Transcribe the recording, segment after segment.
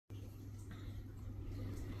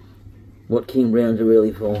what King Browns are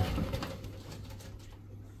really for.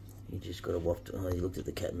 He just got a waft. Oh, he looked at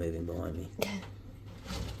the cat moving behind me.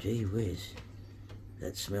 Gee whiz.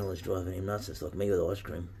 That smell is driving him nuts. It's like me with ice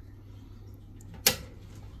cream.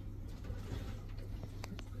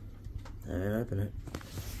 Don't open it.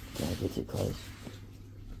 Don't get too close.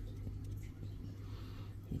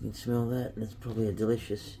 You can smell that, and it's probably a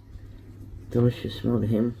delicious smell to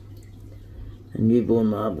him. A newborn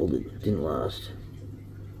marble that didn't last.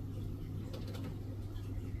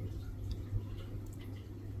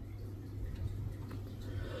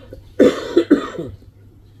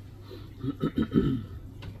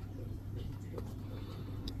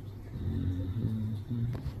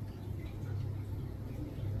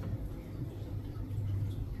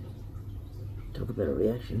 Talk about a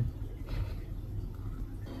reaction.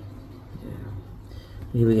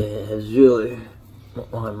 Here we have Zulu,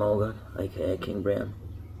 Iron Mulga, aka King Brown.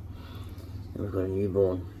 And we've got a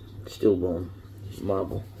newborn, stillborn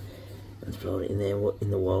marble. That's probably in there in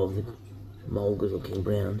the wild, the Mulgas or King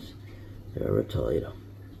Browns, they're a reptile eater.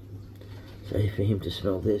 So for him to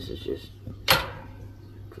smell this is just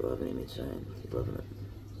driving him insane. He's loving it.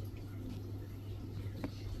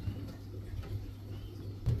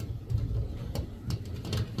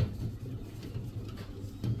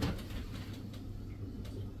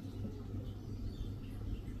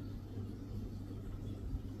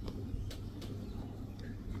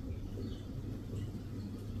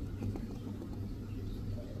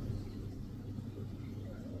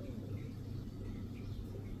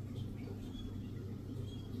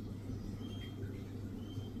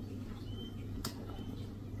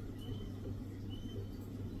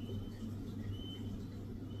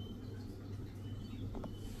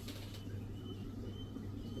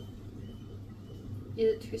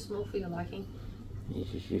 Is it too small for your liking? He's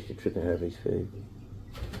just used to tripping over his food.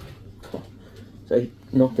 So he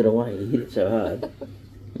knocked it away. He hit it so hard.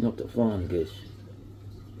 He knocked it flying, Goose.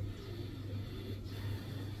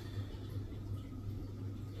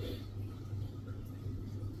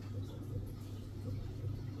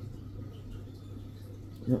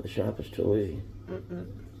 Not the sharpest tool, is he?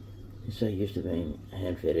 He's so used to being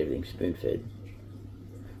hand-fed, everything spoon-fed.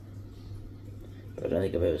 But I don't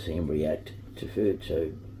think I've ever seen him react to food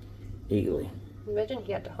so eagerly. Imagine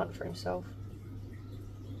he had to hunt for himself.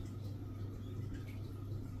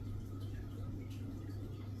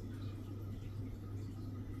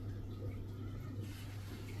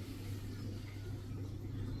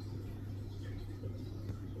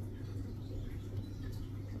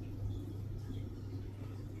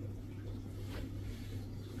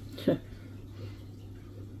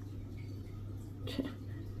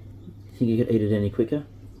 Think you could eat it any quicker?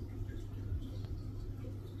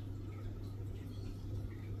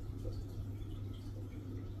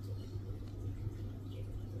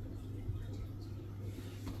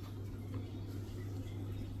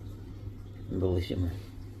 Bellissimo.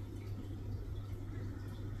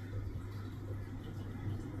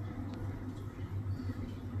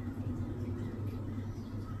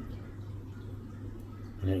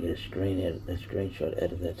 I'm going to get a screenshot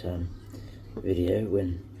out of that video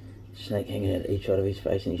when snake hanging out each side of his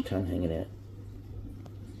face and his tongue hanging out.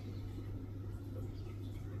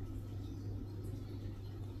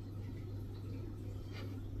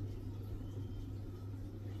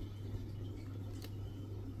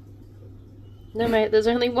 No mate, there's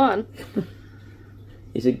only one.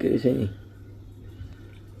 He's a goose, isn't he?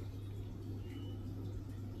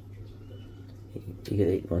 You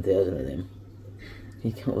could eat 1,000 of them.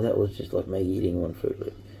 Well, that was just like me eating one fruit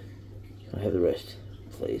loop. Can I have the rest,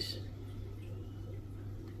 please?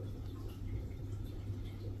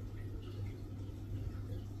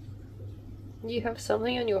 You have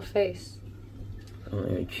something on your face.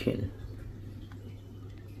 On my chin.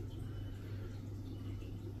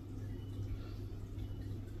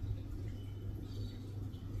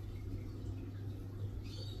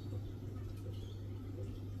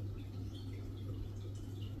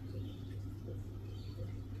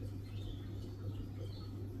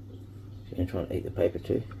 You gonna try and eat the paper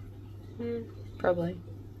too? Probably.